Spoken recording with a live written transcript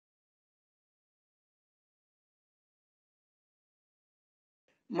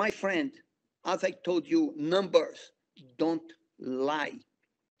My friend, as I told you, numbers don't lie.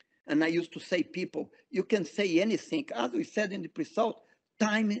 And I used to say, people, you can say anything. As we said in the pre-salt,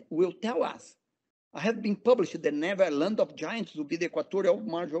 time will tell us. I have been published that never a land of giants will be the equatorial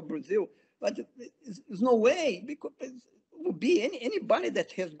margin of Brazil. But there's no way, because it will be anybody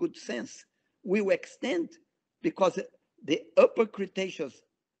that has good sense will extend, because the upper Cretaceous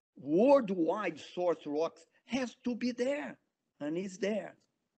worldwide source rocks has to be there, and it's there.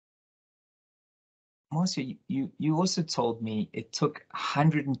 Marcia, you also told me it took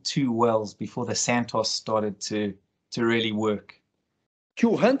 102 wells before the Santos started to really work.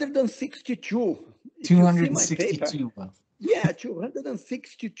 262. If you see my paper, 262 wells. Yeah,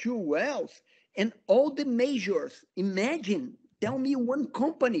 262 wells, and all the majors. Imagine, tell me one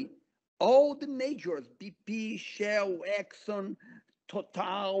company, all the majors, BP, Shell, Exxon,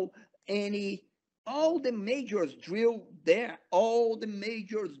 Total, Eni, all the majors drill there. All the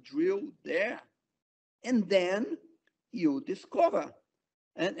majors drill there. And then you discover.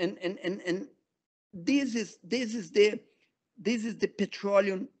 And this is the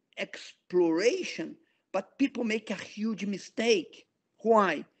petroleum exploration. But people make a huge mistake.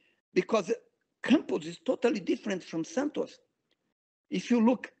 Why? Because Campos is totally different from Santos. If you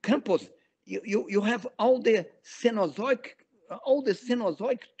look Campos, you have all the Cenozoic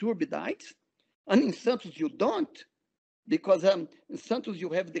turbidites, and in Santos you don't, because in Santos you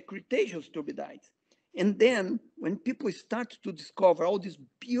have the Cretaceous turbidites. And then when people start to discover all these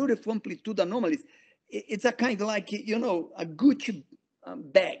beautiful amplitude anomalies, it's a kind of like, a Gucci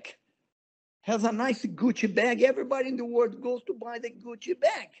bag. Has a nice Gucci bag. Everybody in the world goes to buy the Gucci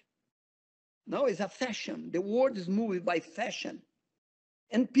bag. No, it's a fashion. The world is moving by fashion.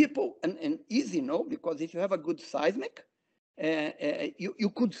 And people, and easy, no, because if you have a good seismic, you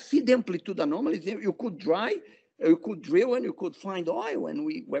could see the amplitude anomalies. You could you could drill, and you could find oil. And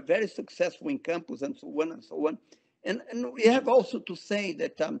we were very successful in Campos and so on and so on. And we have also to say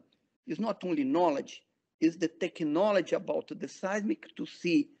that it's not only knowledge, it's the technology about the seismic to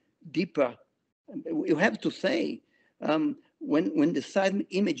see deeper. You have to say, when the seismic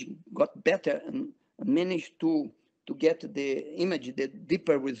imaging got better and managed to get the image, the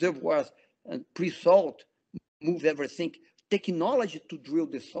deeper reservoirs and pre-salt, move everything, technology to drill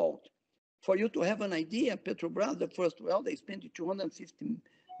the salt. For you to have an idea, Petrobras, the first well, they spent $250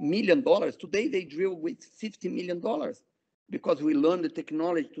 million. Today they drill with $50 million because we learned the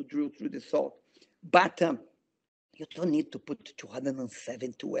technology to drill through the salt. But you don't need to put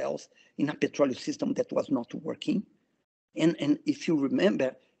 270 wells in a petroleum system that was not working. And if you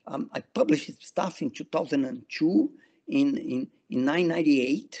remember, I published stuff in 2002, in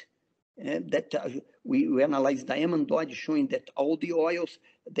 998, that we analyzed diamondoids, showing that all the oils,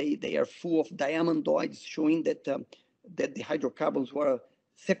 they are full of diamondoids, showing that that the hydrocarbons were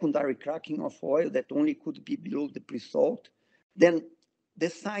secondary cracking of oil that only could be below the pre-salt. Then the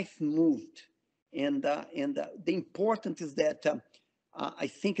size moved. And the important is that I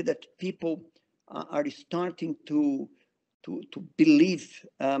think that people are starting to believe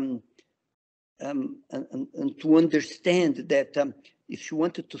and to understand that if you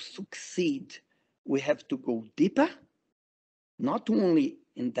wanted to succeed, we have to go deeper, not only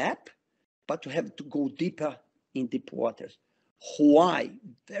in depth, but we have to go deeper in deep waters. Why?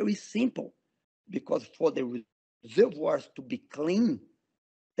 Very simple. Because for the reservoirs to be clean,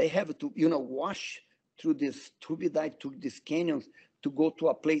 they have to, wash through this turbidite, through these canyons, to go to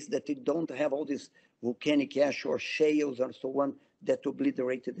a place that they don't have all this volcanic ash or shales and so on that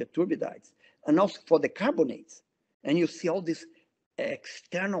obliterated the turbidites. And also for the carbonates. And you see all these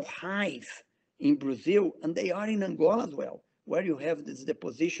external highs in Brazil, and they are in Angola as well, where you have this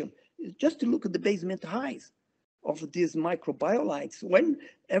deposition. Just to look at the basement highs of these microbiolites. When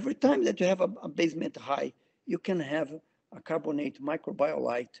every time that you have a basement high, you can have a carbonate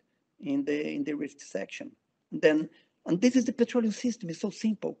microbiolite in the rift section. And this is the petroleum system. It's so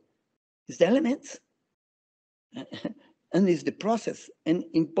simple. It's the elements, and it's the process. And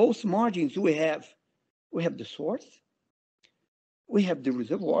in both margins, we have the source, we have the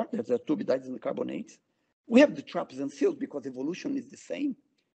reservoir, that's the turbidites and the carbonates. We have the traps and seals because evolution is the same.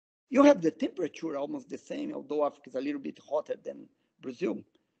 You have the temperature almost the same, although Africa is a little bit hotter than Brazil.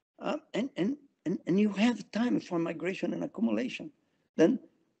 And you have time for migration and accumulation. Then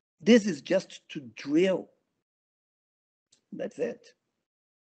this is just to drill. That's it.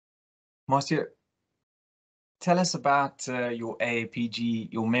 Marcia, tell us about your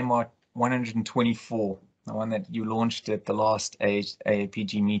AAPG, your Memoir 124, the one that you launched at the last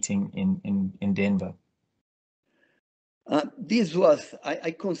AAPG meeting in Denver. This was,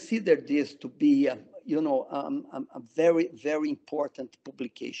 I consider this to be, a very, very important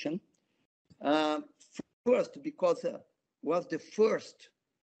publication. First, because was the first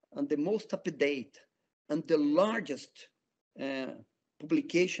and the most up-to-date and the largest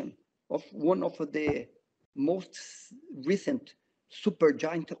publication of one of the most recent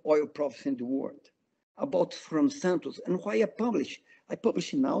supergiant oil projects in the world, about from Santos. And why I published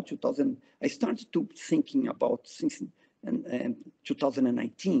now 2000. I started to thinking about since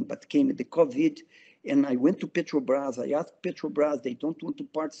 2019, but came the COVID, and I went to Petrobras. I asked Petrobras, they don't want to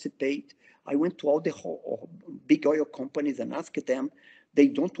participate. I went to all the big oil companies and asked them, they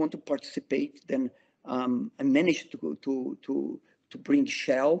don't want to participate. Then I managed to bring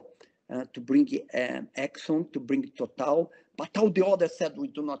Shell, to bring Exxon, to bring Total, but all the others said, we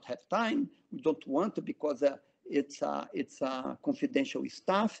do not have time, we don't want to, because it's confidential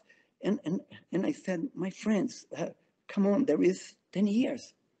stuff. And I said, my friends, come on, there is 10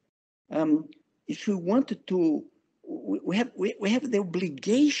 years. If we wanted to, we have the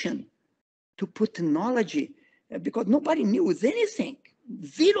obligation to put technology, because nobody knew anything,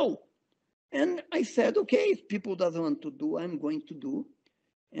 zero. And I said, okay, if people doesn't want to do, I'm going to do.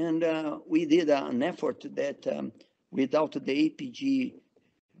 And we did an effort that without the AAPG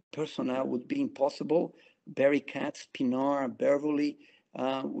personnel would be impossible. Barry Katz, Pinar, Beverly,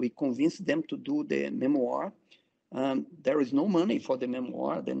 we convinced them to do the memoir. There is no money for the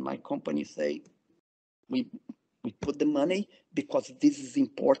memoir. Then my company say, we put the money because this is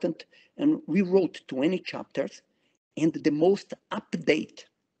important. And we wrote 20 chapters, and the most up-to-date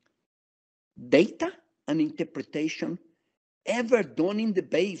data and interpretation ever done in the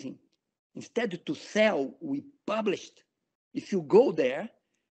basin. Instead to sell, we published. If you go there,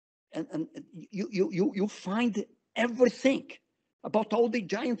 and you find everything about all the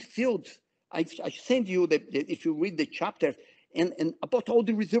giant fields. I send you if you read the chapter, and about all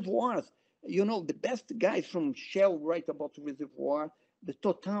the reservoirs. The best guys from Shell write about the reservoir. The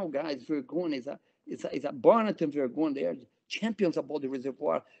Total guys, Vergon is a Barnett and Vergon. They are champions about the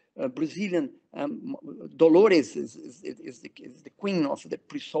reservoir. Brazilian Dolores is the queen of the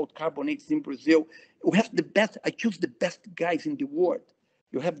pre-salt carbonates in Brazil. We have the best. I choose the best guys in the world.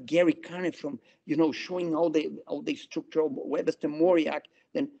 You have Gary Carney from showing all the structural Webster Moriac.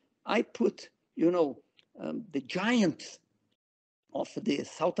 Then I put the giants of the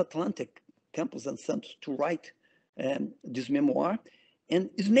South Atlantic, Campos and Santos, to write this memoir, and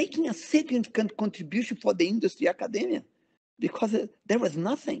is making a significant contribution for the industry academia, because there was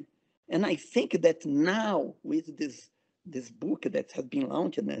nothing. And I think that now with this book that has been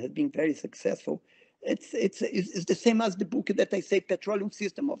launched and has been very successful, it's the same as the book that I say, Petroleum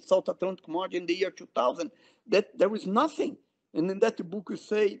System of South Atlantic Margin in the year 2000, that there is nothing. And in that book you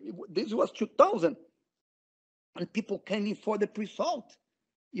say, this was 2000, and people came in for the pre-salt,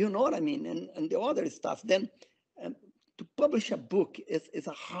 you know what I mean, and the other stuff. Then to publish a book is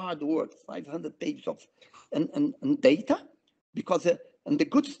a hard work, 500 pages of and data, because and the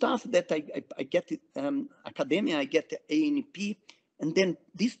good stuff that I get academia, I get the ANP, and then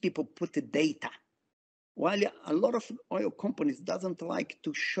these people put the data. While a lot of oil companies doesn't like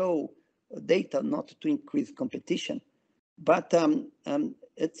to show data, not to increase competition, but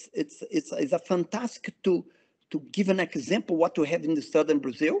it's a fantastic to give an example what we have in the southern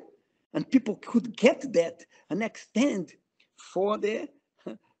Brazil, and people could get that and extend for the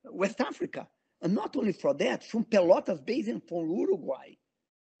West Africa, and not only for that, from Pelotas Basin, from Uruguay,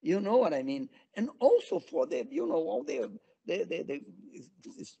 you know what I mean, and also for the all the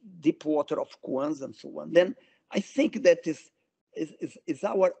Deepwater of Kwanzaa and so on. Then I think that is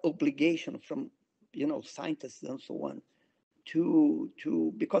our obligation from scientists and so on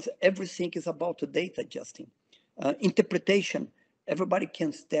to because everything is about the data, Justin. Interpretation. Everybody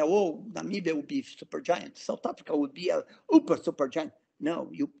can tell, oh, Namibia will be supergiant, South Africa would be a super supergiant. No,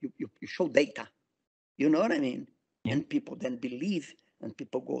 you show data. You know what I mean? Yeah. And people then believe, and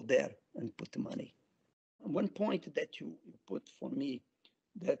people go there and put the money. One point that you put for me,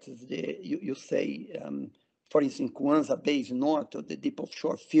 that is you say, for instance, Kwanzaa Basin north of the deep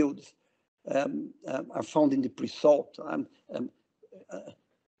offshore fields are found in the pre-salt.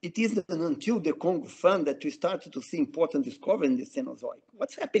 It isn't until the Congo Fund that we started to see important discovery in the Cenozoic.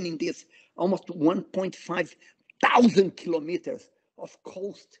 What's happening in this almost 1.5 thousand kilometers of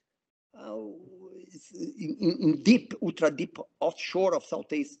coast in deep, ultra deep offshore of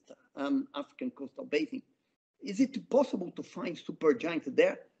Southeast African coastal basin? Is it possible to find supergiant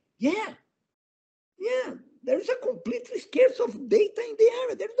there? Yeah. There is a completely scarce of data in the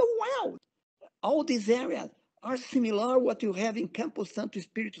area. There is no well. All these areas are similar what you have in Campos Santo,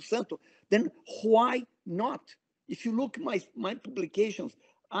 Espírito Santo. Then why not? If you look my publications,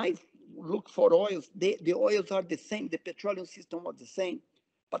 look for oils, the oils are the same, the petroleum system was the same.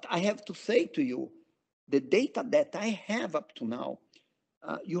 But I have to say to you, the data that I have up to now,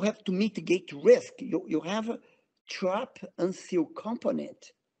 you have to mitigate risk. You have a trap and seal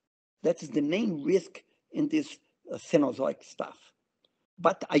component. That is the main risk in this Cenozoic stuff.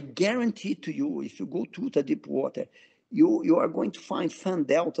 But I guarantee to you, if you go to the deep water, you are going to find sand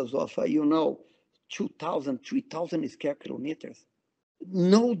deltas of, 2,000, 3,000 square kilometers.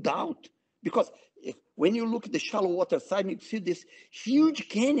 No doubt. Because when you look at the shallow water side, you see these huge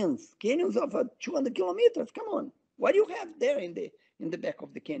canyons of 200 kilometers. Come on. What do you have there in the back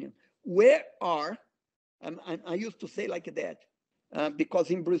of the canyon? Where are, I used to say like that, because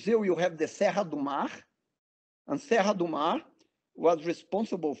in Brazil you have the Serra do Mar, and Serra do Mar was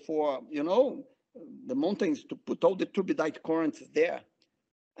responsible for, the mountains to put all the turbidite currents there.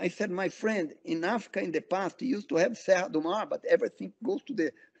 I said, my friend, in Africa in the past, you used to have Serra do Mar, but everything goes to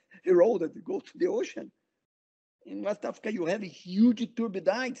the eroded, it goes to the ocean. In West Africa, you have huge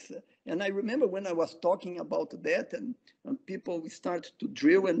turbidites. And I remember when I was talking about that, and people start to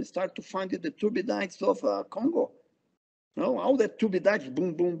drill and start to find the turbidites of Congo. All the turbidites,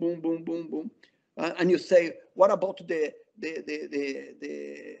 boom, boom, boom, boom, boom, boom. And you say, what about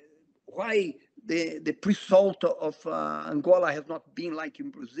why the pre-salt of Angola has not been like in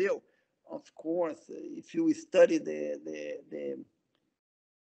Brazil? Of course, if you study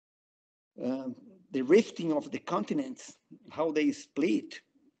the rifting of the continents, how they split,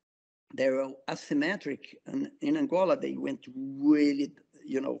 they're asymmetric. And in Angola, they went really,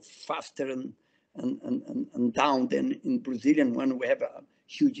 faster and down than in Brazilian one. We have a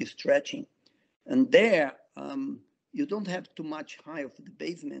huge stretching. And there, you don't have too much high of the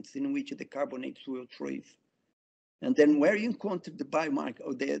basements in which the carbonates will thrive. And then where you encounter the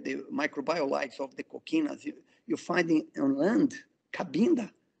the microbiolites of the coquinas, you find on land, Cabinda.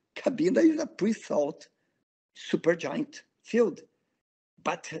 Cabinda is a pre-salt supergiant field.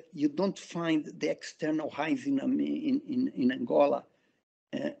 But you don't find the external highs in Angola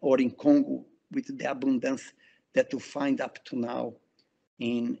or in Congo with the abundance that you find up to now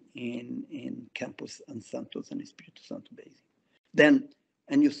in Campos and Santos and Espírito Santo Basin. Then,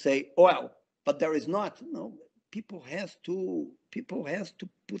 and you say, well, but there is not. No, people has to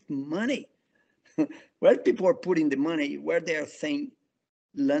put money. Where people are putting the money, where they are saying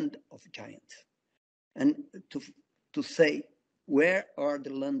land of giants. And to say, where are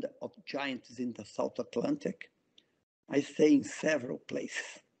the land of giants in the South Atlantic? I say in several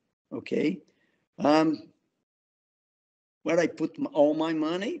places, okay? Where I put all my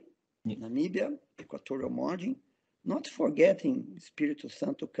money, Namibia, Equatorial Margin, not forgetting Espírito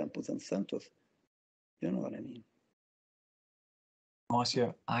Santo, Campos and Santos. You know what I mean?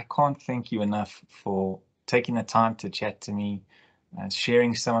 Marcio, I can't thank you enough for taking the time to chat to me,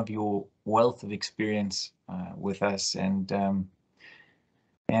 sharing some of your wealth of experience with us, and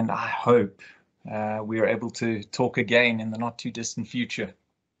I hope we are able to talk again in the not too distant future.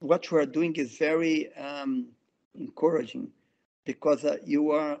 What you are doing is very encouraging, because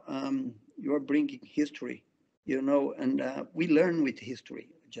you are bringing history, and we learn with history,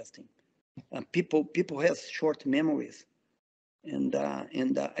 Justin. People have short memories, and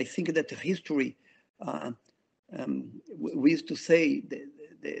I think that history. We used to say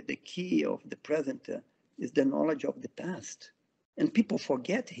the key of the present is the knowledge of the past, and people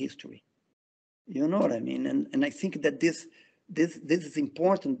forget history. You know what I mean? And I think that this is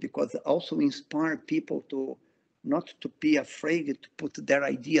important, because it also inspire people to not to be afraid to put their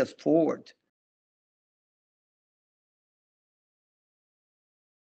ideas forward.